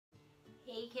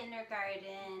Hey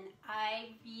kindergarten, I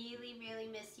really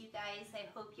miss you guys. I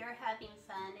hope you're having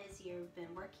fun as you've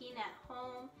been working at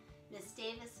home. Miss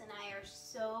Davis and I are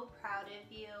so proud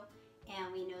of you,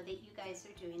 and we know that you guys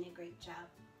are doing a great job.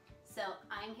 So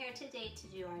I'm here today to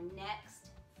do our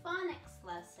next phonics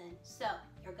lesson. So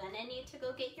you're going to need to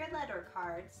go get your letter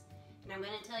cards, and I'm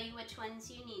going to tell you which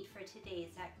ones you need for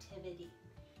today's activity.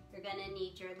 You're going to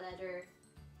need your letter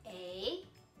A,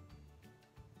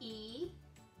 E,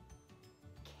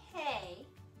 K,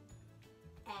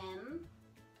 M,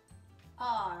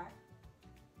 R,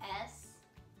 S,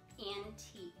 and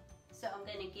T. So I'm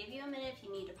going to give you a minute. If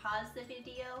you need to pause the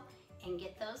video and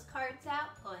get those cards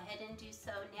out, go ahead and do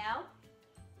so now.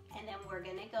 And then we're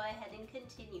going to go ahead and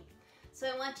continue. So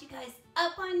I want you guys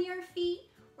up on your feet.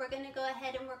 We're going to go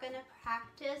ahead and we're going to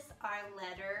practice our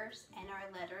letters and our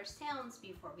letter sounds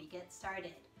before we get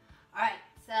started. All right,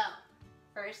 so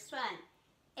first one.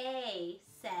 A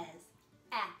says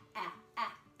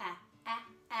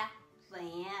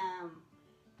lamb.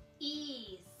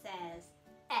 E says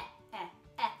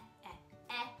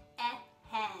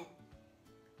hen.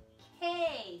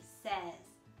 K says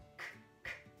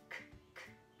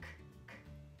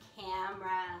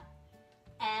camera.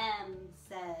 M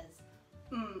says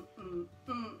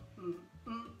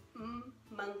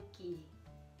monkey.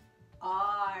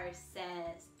 R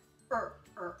says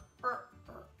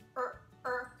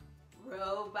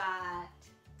robot.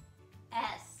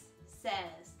 S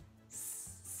says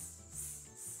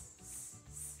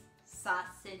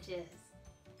sausages.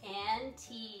 And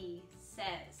T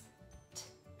says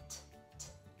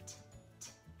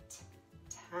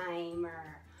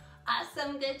timer.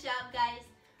 Awesome, good job guys.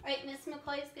 All right, Miss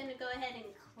McCoy is going to go ahead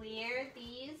and clear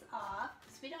these off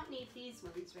because we don't need these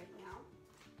ones right now.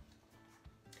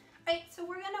 All right, so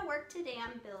we're going to work today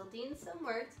on building some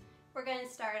words. We're going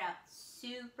to start out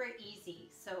super easy.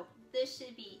 So this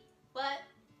should be what?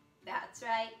 That's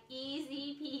right,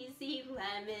 easy peasy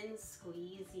lemon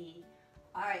squeezy.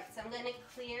 All right, so I'm going to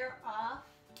clear off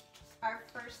our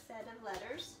first set of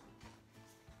letters.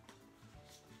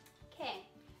 Okay,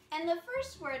 and the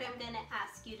first word I'm going to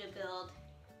ask you to build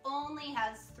only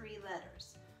has 3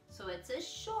 letters. So it's a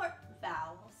short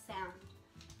vowel sound.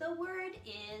 The word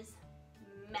is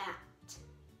mat.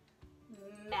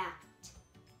 Mat.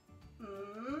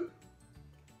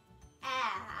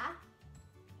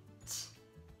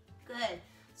 Good.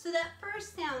 So that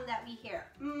first sound that we hear,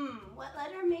 what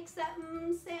letter makes that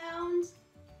sound?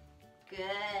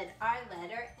 Good. Our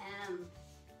letter M.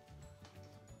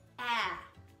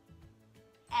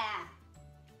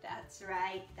 That's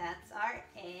right. That's our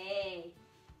A.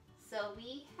 So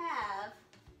we have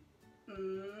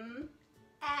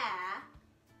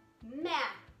ma.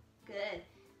 Good.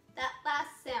 That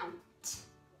last sound, t.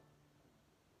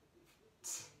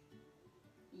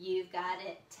 You've got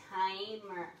it,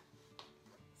 timer.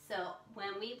 So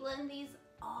when we blend these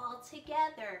all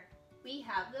together, we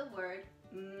have the word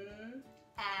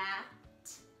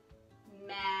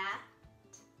mat.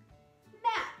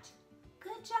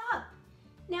 Good job.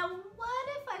 Now what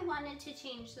if I wanted to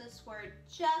change this word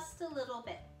just a little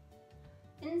bit?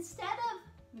 Instead of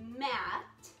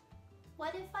mat,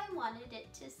 what if I wanted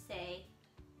it to say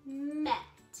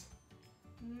met?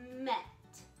 Met.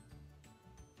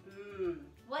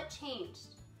 What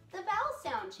changed? The vowel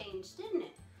sound changed, didn't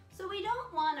it? So we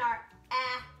don't want our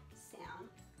sound.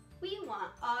 We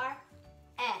want our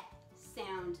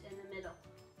sound in the middle.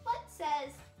 What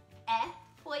says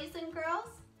boys and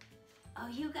girls? Oh,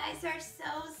 you guys are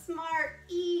so smart.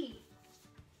 E.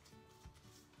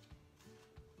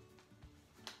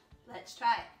 Let's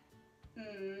try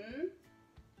it.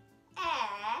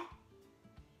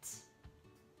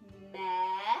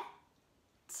 Met.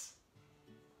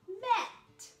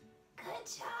 Good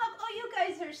job. Oh, you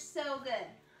guys are so good.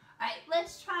 All right,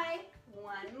 let's try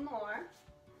one more.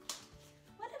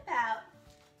 What about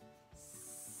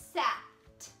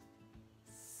sat?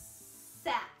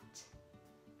 Sat.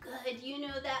 Good. You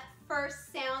know that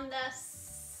first sound, the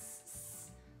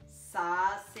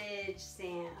sausage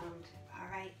sound. All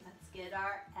right, let's get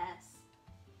our S.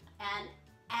 And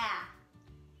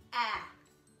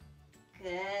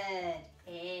Good.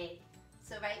 A.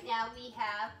 So right now we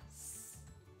have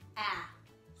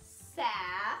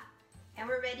sa. And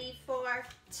we're ready for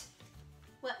t.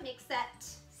 What makes that t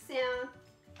sound?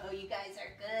 Oh, you guys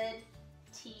are good.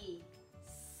 T.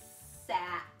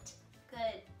 Sat.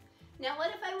 Good. Now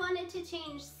what if I wanted to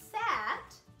change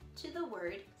sat to the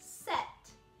word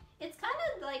set? It's kind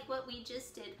of like what we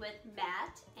just did with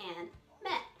mat and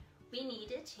met. We need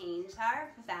to change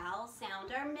our vowel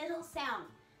sound, our middle sound.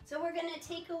 So we're going to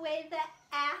take away the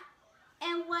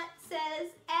and what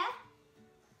says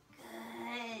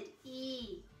Good.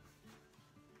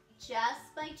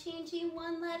 Just by changing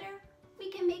one letter, we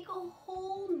can make a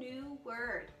whole new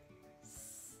word.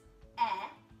 Set.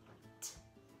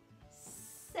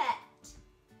 Set.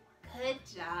 Good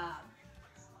job.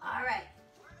 All right,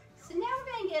 so now we're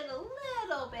going to get a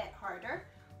little bit harder.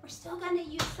 We're still going to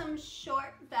use some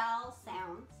short vowel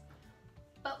sounds,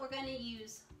 but we're going to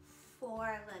use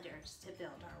 4 letters to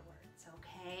build our words,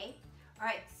 okay? All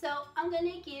right, so I'm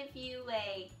going to give you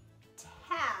a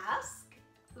task,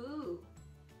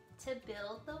 to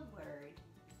build the word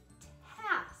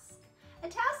task. A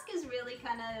task is really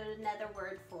kind of another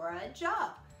word for a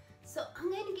job. So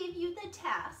I'm going to give you the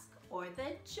task or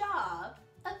the job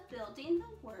of building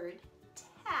the word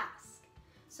task.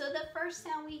 So the first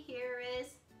sound we hear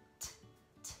is t,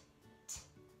 t, t.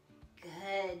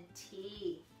 Good,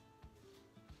 T.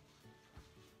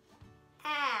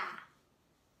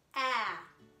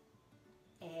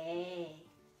 A.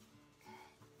 Good.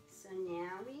 So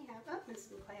now we have, Miss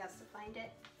McCoy has to find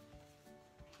it.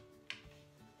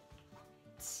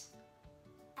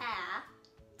 Ta.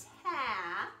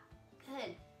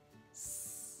 Good.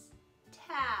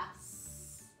 Tas.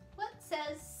 What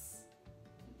says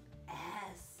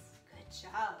S? Good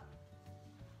job.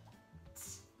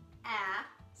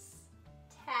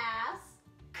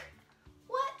 Task.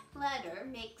 What letter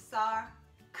makes our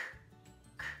k?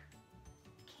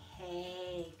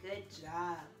 K. Good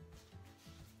job.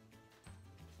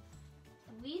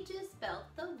 We just spelled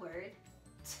the word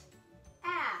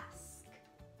ask.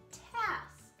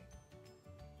 Task.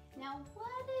 Now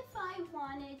what if I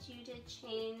wanted you to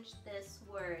change this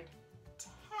word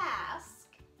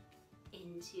task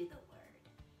into the word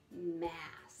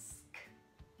mask?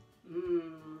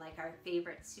 Like our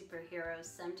favorite superheroes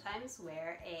sometimes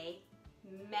wear a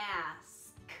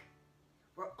mask.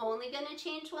 We're only going to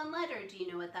change one letter. Do you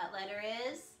know what that letter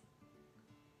is?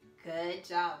 Good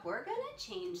job. We're going to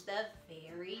change the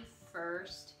very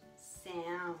first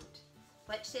sound.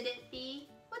 What should it be?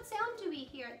 What sound do we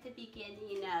hear at the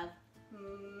beginning of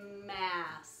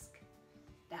mask?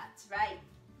 That's right.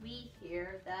 We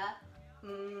hear the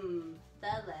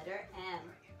letter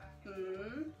M.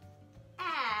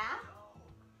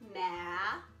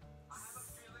 Mask.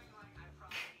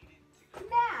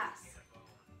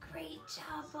 Great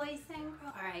job, boys and girls.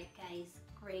 All right, guys,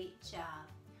 great job.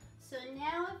 So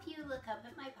now if you look up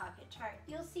at my pocket chart,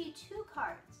 you'll see 2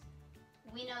 cards.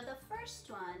 We know the first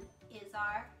one is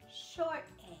our short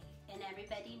A, and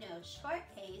everybody knows short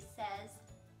A says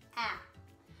A.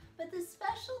 But the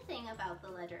special thing about the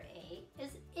letter A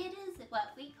is it is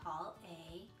what we call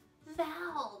a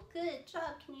vowel. Good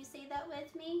job. Can you say that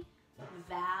with me?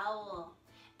 Vowel.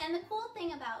 And the cool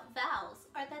thing about vowels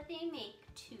are that they make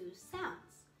 2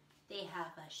 sounds. They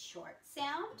have a short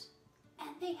sound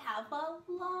and they have a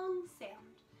long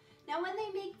sound. Now when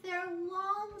they make their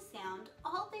long sound,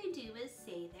 all they do is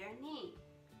say their name.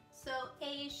 So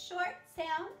a short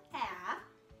sound, A,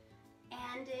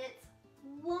 and its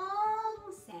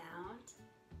long sound,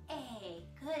 A.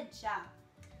 Good job.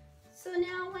 So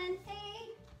now when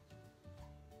A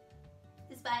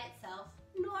is by itself,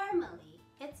 normally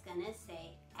it's gonna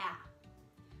say A.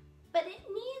 But it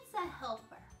needs a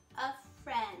helper, a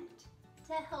friend,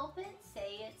 to help it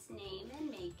say its name and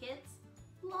make its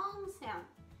long sound.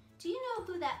 Do you know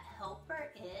who that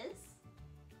helper is?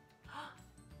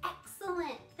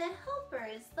 Excellent! The helper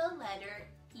is the letter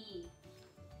E.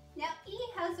 Now E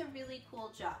has a really cool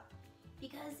job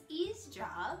because E's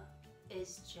job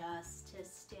is just to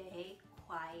stay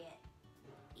quiet.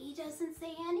 E doesn't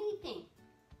say anything.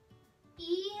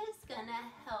 E is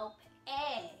gonna help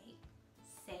A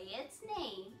say its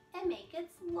name and make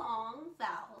its long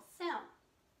vowel sound.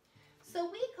 So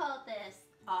we call this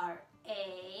our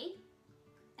A,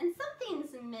 and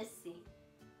something's missing.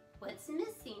 What's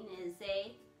missing is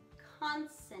a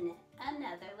consonant,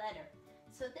 another letter.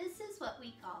 So this is what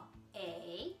we call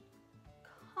A,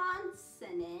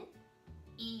 consonant,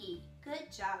 E.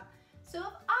 Good job. So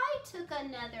if I took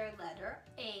another letter,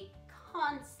 a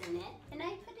consonant, and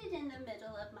I put it in the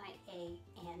middle of my A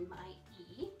and my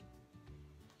E,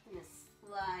 I'm going to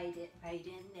slide it right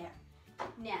in there.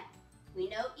 Now, we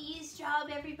know E's job,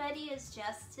 everybody, is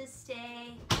just to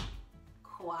stay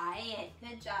quiet.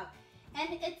 Good job.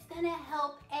 And it's going to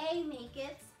help A make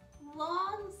its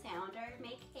long sound, or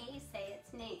make A say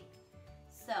its name.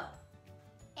 So,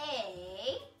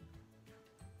 A,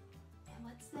 and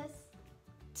what's this?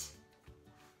 T.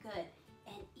 Good.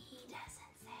 And E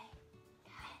doesn't say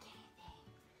anything.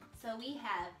 So we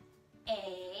have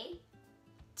A,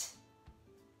 T,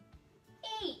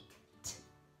 ate.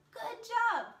 Good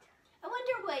job. I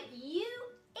wonder what you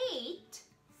ate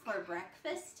for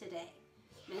breakfast today.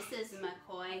 Mrs.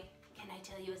 McCoy, can I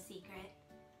tell you a secret?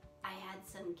 I had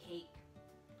some cake.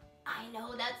 I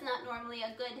know that's not normally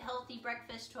a good healthy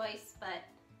breakfast choice, but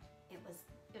it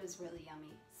was really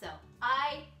yummy. So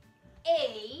I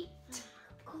ate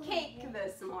cake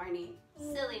this morning.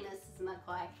 Silly Mrs.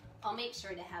 McCoy. I'll make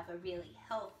sure to have a really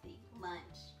healthy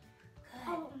lunch. Good.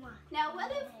 Oh my. Now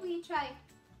what if we try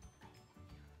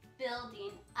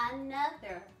building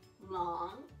another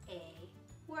long A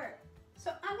word?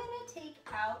 So I'm going to take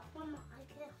out, Mama,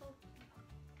 I can't hold.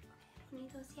 I don't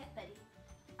need those yet, buddy.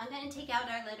 I'm going to take out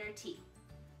our letter T.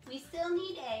 We still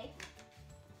need A,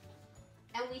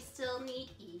 and we still need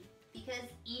E, because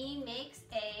E makes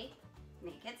A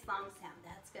make its long sound.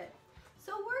 That's good.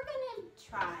 So we're going to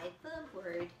try the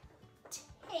word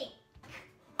take.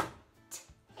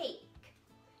 Take.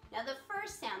 Now the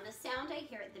first sound, the sound I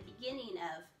hear at the beginning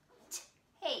of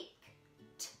take.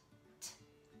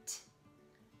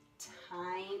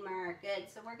 Timer. Good.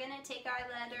 So we're going to take our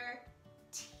letter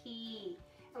T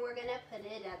and we're going to put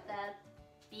it at the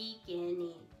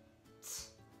beginning.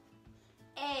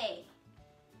 A.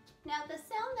 Now the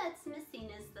sound that's missing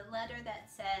is the letter that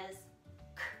says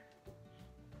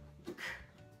K.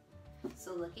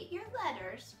 So look at your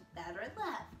letters that are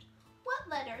left. What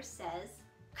letter says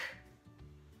K?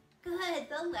 Good,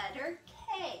 the letter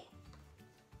K.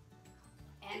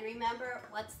 And remember,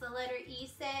 what's the letter E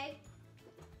say?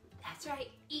 That's right,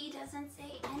 E doesn't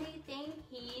say anything,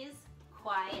 he's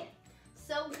quiet.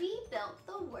 So we built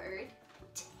the word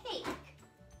take.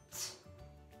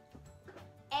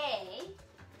 A,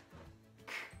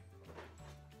 K,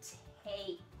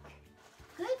 take.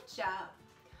 Good job.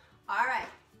 All right,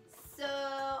 so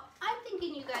I'm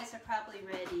thinking you guys are probably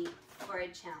ready for a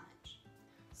challenge.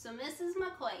 So Mrs.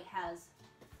 McCoy has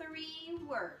 3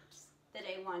 words that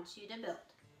I want you to build.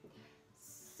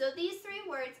 So these 3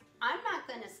 words, I'm not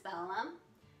going to spell them,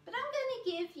 but I'm going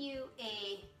to give you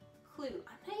a clue.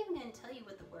 I'm not even going to tell you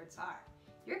what the words are.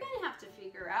 You're going to have to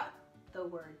figure out the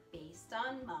word based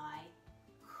on my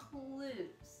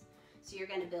clues. So you're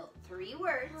going to build 3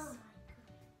 words. Oh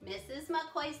Mrs.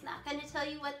 McCoy's not going to tell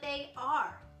you what they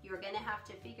are. You're going to have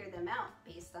to figure them out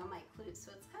based on my clues.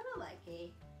 So it's kind of like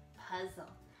a puzzle.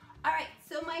 All right,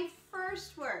 so my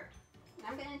first word.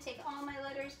 I'm going to take all my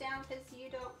letters down because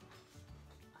you don't.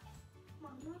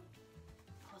 Mama.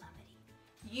 Hold on, buddy.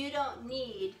 You don't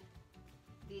need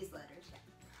these letters yet.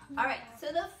 All right, so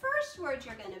the first word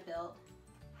you're going to build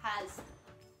has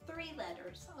 3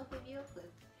 letters. I'll give you a clue.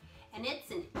 And it's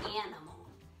an animal.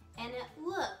 And it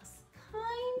looks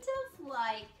kind of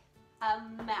like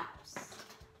a mouse.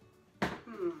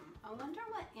 I wonder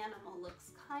what animal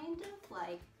looks kind of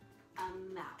like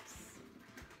a mouse.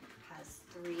 Has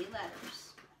 3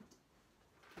 letters.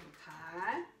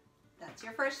 Okay, that's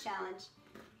your first challenge.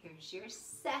 Here's your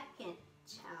second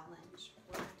challenge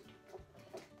word.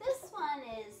 This one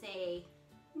is a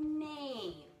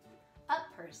name, a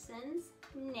person's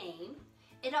name.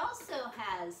 It also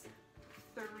has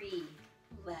 3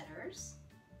 letters.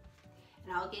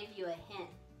 And I'll give you a hint.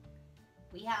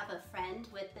 We have a friend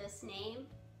with this name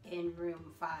in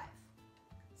room 5.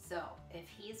 So if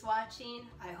he's watching,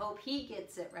 I hope he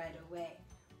gets it right away.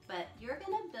 But you're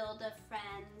going to build a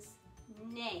friend's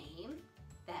name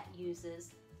that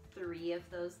uses 3 of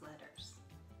those letters.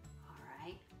 All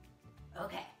right?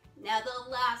 Okay, now the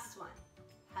last one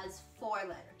has 4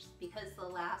 letters because the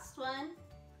last one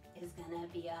is going to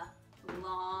be a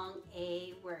long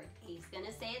A word. A's going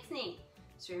to say its name.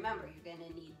 So remember, you're going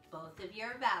to need both of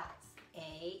your vowels,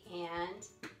 A and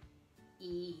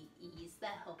E. E's the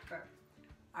helper.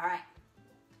 All right,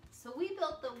 so we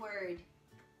built the word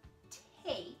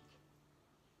take.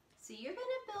 So you're going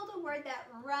to build a word that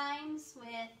rhymes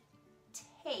with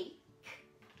take,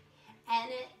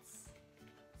 and it's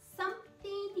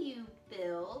something you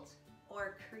build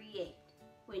or create.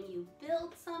 When you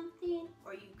build something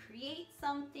or you create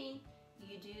something,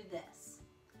 you do this.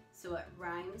 So it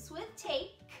rhymes with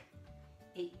take,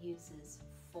 it uses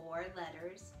 4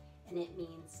 letters, and it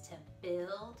means to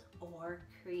build or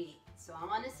create. So I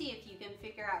want to see if you can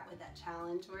figure out what that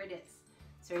challenge word is.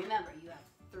 So remember, you have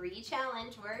 3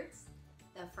 challenge words.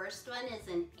 The first one is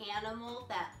an animal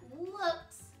that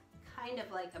looks kind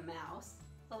of like a mouse,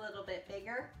 a little bit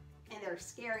bigger, and they're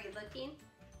scary looking.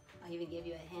 I'll even give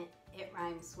you a hint. It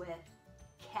rhymes with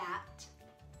cat.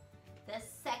 The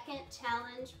second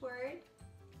challenge word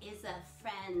is a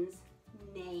friend's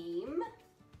name,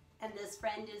 and this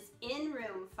friend is in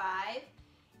room 5,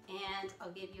 and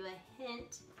I'll give you a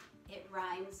hint. It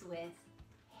rhymes with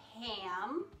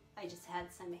ham. I just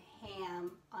had some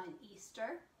ham on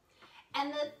Easter.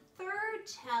 And the third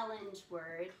challenge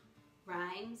word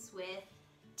rhymes with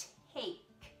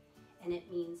take, and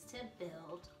it means to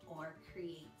build or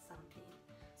create something.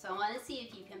 So I want to see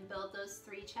if you can build those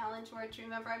 3 challenge words.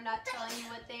 Remember, I'm not telling you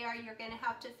what they are. You're going to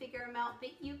have to figure them out, but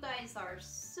you guys are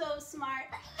so smart.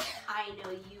 I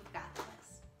know you've got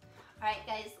this. All right,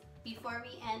 guys, before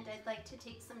we end, I'd like to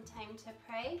take some time to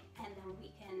pray, and then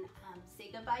we can say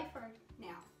goodbye for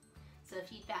now. So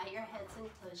if you'd bow your heads and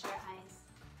close your eyes.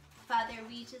 Father,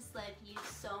 we just love you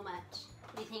so much.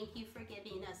 We thank you for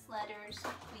giving us letters.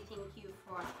 We thank you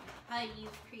for how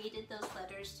you've created those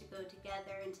letters to go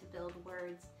together and to build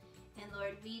words. And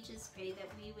Lord, we just pray that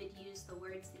we would use the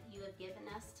words that you have given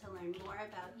us to learn more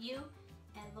about you,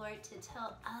 and Lord, to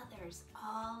tell others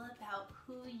all about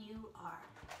who you are.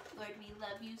 Lord, we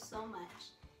love you so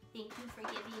much. Thank you for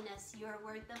giving us your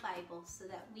word, the Bible, so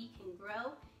that we can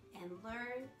grow and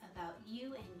learn about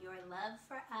you and your love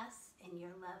for us and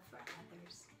your love for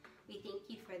others. We thank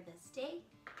you for this day,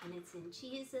 and it's in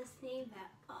Jesus' name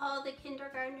that all the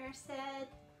kindergartners said,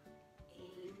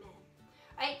 amen.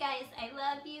 All right, guys, I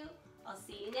love you. I'll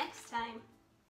see you next time.